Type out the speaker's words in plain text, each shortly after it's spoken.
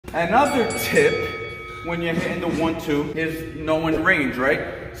Another tip when you're hitting the 1-2 is knowing range, right?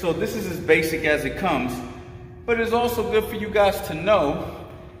 So this is as basic as it comes, but it's also good for you guys to know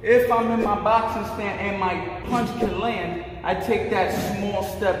if I'm in my boxing stand and my punch can land, I take that small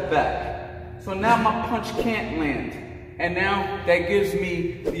step back. So now my punch can't land. And now that gives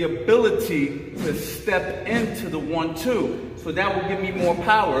me the ability to step into the 1-2. So that will give me more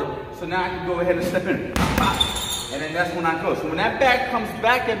power. So now I can go ahead and step in. And then that's when I go. So when that back comes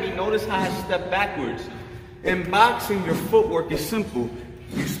back at me, notice how I step backwards. In boxing, your footwork is simple.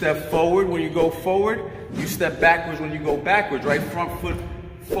 You step forward when you go forward. You step backwards when you go backwards, right? Front foot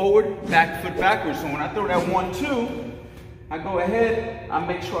forward, back foot backwards. So when I throw that 1-2, I go ahead, I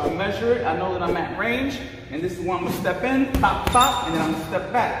make sure I measure it. I know that I'm at range. And this is where I'm gonna step in, pop, pop, and then I'm gonna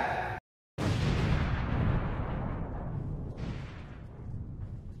step back.